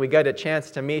heaven and we get a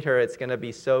chance to meet her, it's going to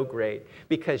be so great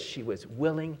because she was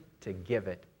willing to give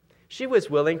it. She was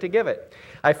willing to give it.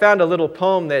 I found a little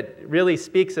poem that really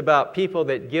speaks about people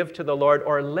that give to the Lord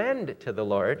or lend to the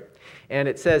Lord. And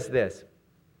it says this: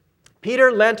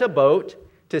 Peter lent a boat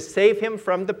to save him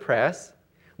from the press.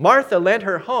 Martha lent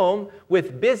her home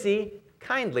with busy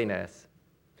kindliness.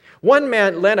 One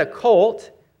man lent a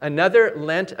colt, another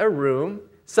lent a room.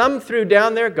 Some threw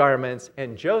down their garments,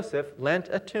 and Joseph lent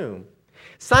a tomb.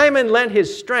 Simon lent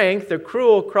his strength, the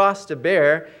cruel cross to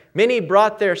bear. Many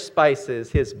brought their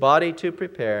spices, his body to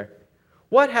prepare.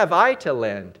 What have I to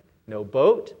lend? No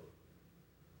boat,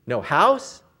 no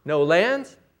house, no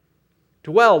lands?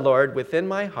 Dwell, Lord, within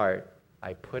my heart.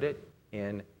 I put it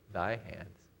in thy hands.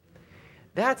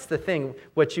 That's the thing,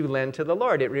 what you lend to the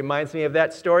Lord. It reminds me of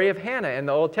that story of Hannah in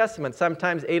the Old Testament.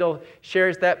 Sometimes Adel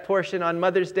shares that portion on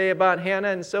Mother's Day about Hannah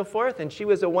and so forth. And she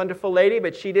was a wonderful lady,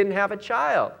 but she didn't have a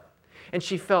child. And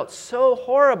she felt so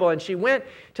horrible, and she went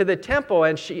to the temple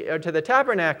and to the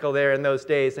tabernacle there in those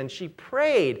days, and she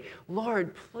prayed,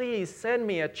 Lord, please send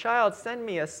me a child, send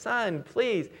me a son,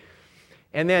 please.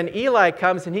 And then Eli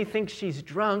comes, and he thinks she's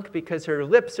drunk because her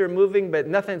lips are moving, but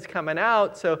nothing's coming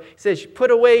out. So he says,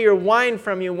 put away your wine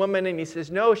from you, woman. And he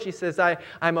says, no. She says,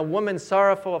 I'm a woman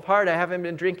sorrowful of heart. I haven't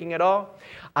been drinking at all.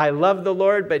 I love the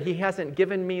Lord, but He hasn't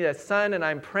given me a son, and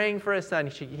I'm praying for a son.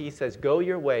 He says, go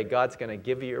your way. God's going to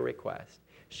give you your request.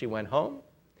 She went home.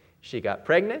 She got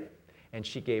pregnant, and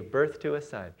she gave birth to a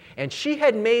son. And she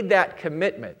had made that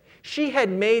commitment. She had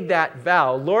made that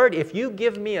vow, Lord, if you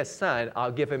give me a son,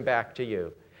 I'll give him back to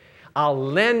you. I'll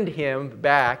lend him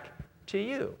back to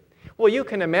you. Well, you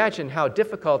can imagine how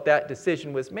difficult that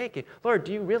decision was making. Lord,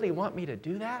 do you really want me to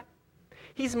do that?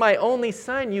 He's my only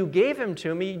son. You gave him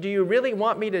to me. Do you really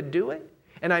want me to do it?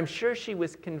 And I'm sure she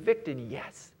was convicted.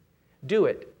 Yes, do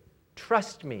it.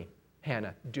 Trust me,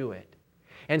 Hannah, do it.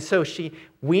 And so she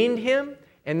weaned him,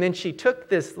 and then she took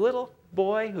this little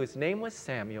boy whose name was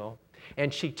Samuel,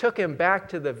 and she took him back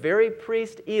to the very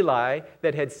priest Eli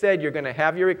that had said, you're going to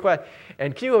have your request.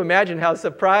 And can you imagine how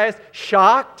surprised,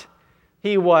 shocked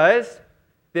he was?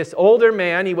 This older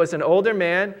man, he was an older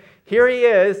man. Here he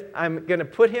is. I'm going to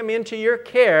put him into your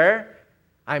care.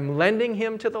 I'm lending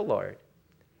him to the Lord.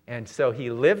 And so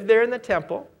he lived there in the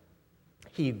temple.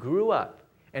 He grew up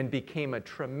and became a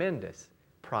tremendous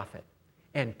prophet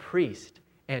and priest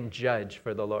and judge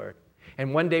for the Lord.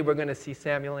 And one day we're going to see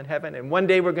Samuel in heaven, and one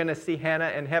day we're going to see Hannah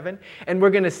in heaven, and we're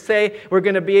going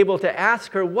to be able to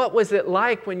ask her, what was it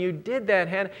like when you did that,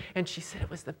 Hannah? And she said, it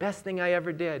was the best thing I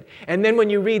ever did. And then when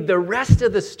you read the rest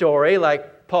of the story,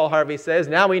 like Paul Harvey says,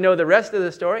 now we know the rest of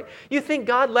the story, you think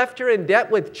God left her in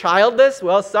debt with childless?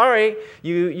 Well, sorry,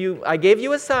 I gave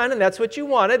you a son, and that's what you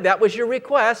wanted. That was your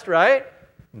request, right?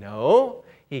 No,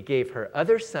 He gave her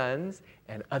other sons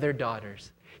and other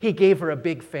daughters. He gave her a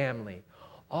big family.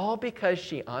 All because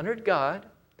she honored God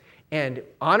and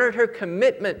honored her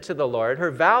commitment to the Lord,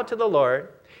 her vow to the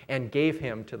Lord, and gave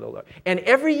him to the Lord. And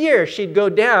every year she'd go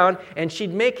down and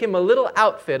she'd make him a little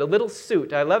outfit, a little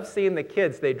suit. I love seeing the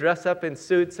kids. They dress up in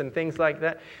suits and things like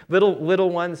that. Little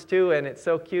ones too, and it's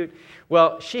so cute.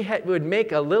 Well, she would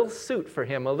make a little suit for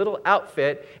him, a little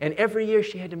outfit, and every year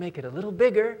she had to make it a little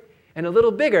bigger and a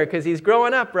little bigger because he's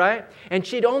growing up, right? And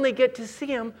she'd only get to see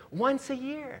him once a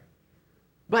year.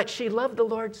 But she loved the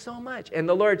Lord so much. And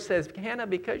the Lord says, Hannah,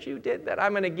 because you did that,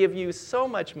 I'm going to give you so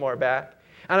much more back.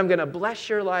 And I'm going to bless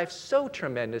your life so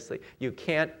tremendously. You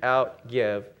can't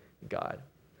outgive God.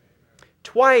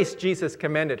 Twice Jesus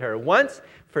commended her. Once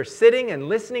for sitting and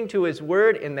listening to His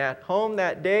word in that home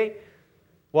that day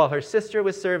while her sister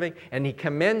was serving. And He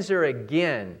commends her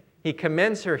again. He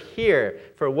commends her here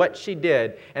for what she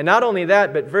did. And not only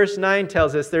that, but verse 9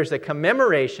 tells us there's a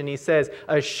commemoration. He says,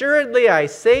 assuredly I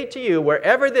say to you,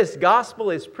 wherever this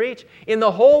gospel is preached in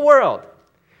the whole world,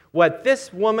 What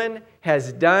this woman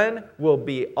has done will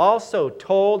be also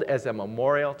told as a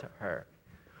memorial to her.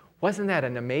 Wasn't that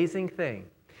an amazing thing?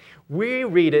 We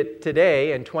read it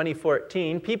today in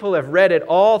 2014. People have read it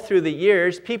all through the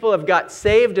years. People have got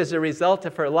saved as a result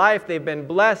of her life. They've been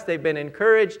blessed. They've been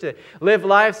encouraged to live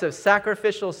lives of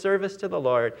sacrificial service to the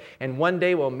Lord. And one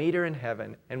day we'll meet her in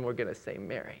heaven and we're going to say,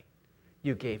 Mary,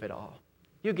 you gave it all.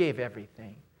 You gave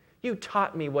everything. You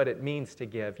taught me what it means to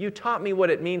give. You taught me what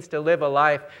it means to live a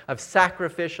life of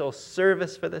sacrificial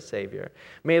service for the Savior.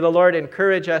 May the Lord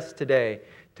encourage us today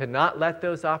to not let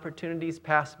those opportunities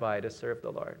pass by to serve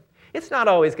the Lord. It's not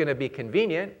always going to be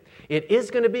convenient. It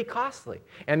is going to be costly.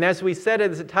 And as we said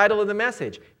as the title of the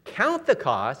message, count the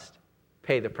cost,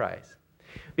 pay the price.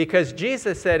 Because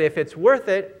Jesus said, if it's worth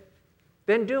it,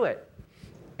 then do it.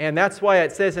 And that's why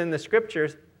it says in the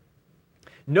Scriptures,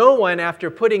 no one, after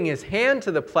putting his hand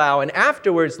to the plow and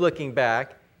afterwards looking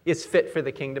back, is fit for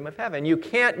the kingdom of heaven. You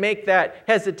can't make that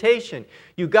hesitation.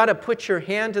 You've got to put your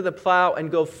hand to the plow and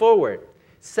go forward.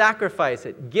 Sacrifice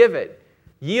it, give it,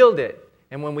 yield it.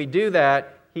 And when we do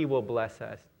that, He will bless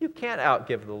us. You can't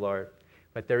outgive the Lord,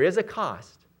 but there is a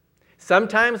cost.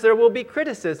 Sometimes there will be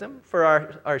criticism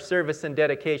for our service and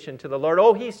dedication to the Lord.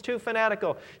 Oh, he's too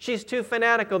fanatical. She's too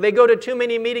fanatical. They go to too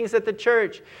many meetings at the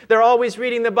church. They're always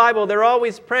reading the Bible. They're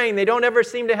always praying. They don't ever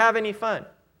seem to have any fun.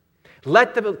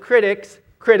 Let the critics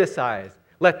criticize.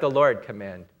 Let the Lord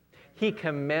commend. He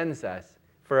commends us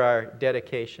for our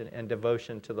dedication and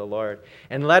devotion to the Lord.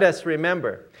 And let us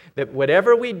remember that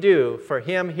whatever we do for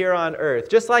Him here on earth,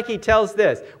 just like He tells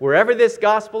this, wherever this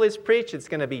gospel is preached, it's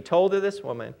going to be told to this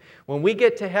woman. When we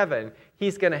get to heaven,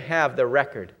 He's going to have the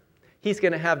record. He's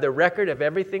going to have the record of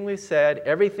everything we've said,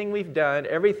 everything we've done,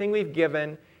 everything we've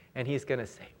given, and He's going to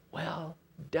say, well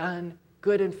done,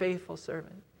 good and faithful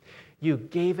servant. You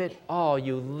gave it all.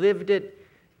 You lived it.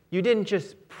 You didn't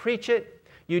just preach it.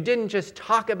 You didn't just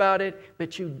talk about it,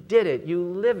 but you did it. You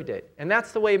lived it. And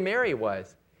that's the way Mary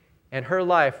was. And her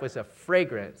life was a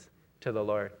fragrance to the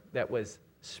Lord that was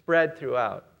spread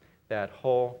throughout that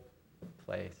whole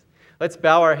place. Let's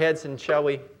bow our heads and shall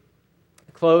we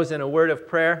close in a word of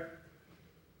prayer?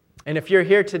 And if you're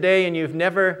here today and you've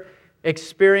never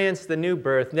experienced the new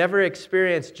birth, never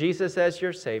experienced Jesus as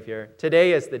your Savior,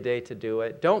 today is the day to do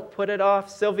it. Don't put it off.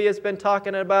 Sylvia's been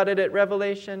talking about it at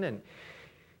Revelation, and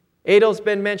Adel's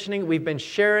been mentioning, we've been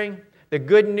sharing the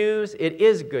good news. It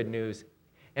is good news.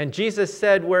 And Jesus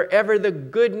said, wherever the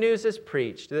good news is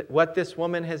preached, that what this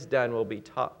woman has done will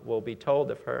be told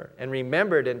of her and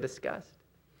remembered and discussed.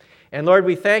 And Lord,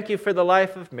 we thank you for the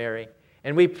life of Mary.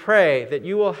 And we pray that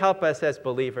you will help us as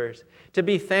believers to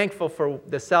be thankful for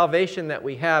the salvation that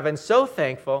we have, and so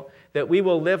thankful that we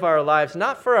will live our lives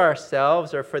not for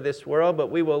ourselves or for this world,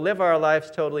 but we will live our lives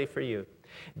totally for you.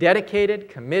 Dedicated,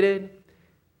 committed,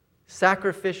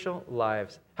 sacrificial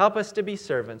lives. Help us to be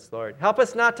servants, Lord. Help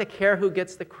us not to care who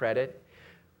gets the credit.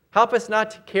 Help us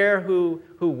not to care who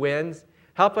wins.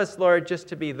 Help us, Lord, just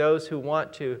to be those who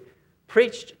want to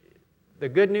preach the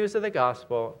good news of the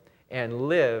gospel and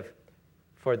live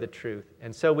for the truth.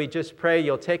 And so we just pray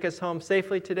you'll take us home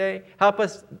safely today. Help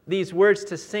us, these words,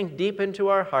 to sink deep into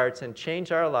our hearts and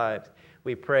change our lives.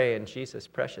 We pray in Jesus'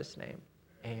 precious name.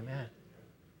 Amen.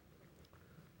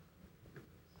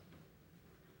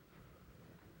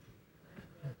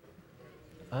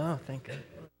 Oh, thank God.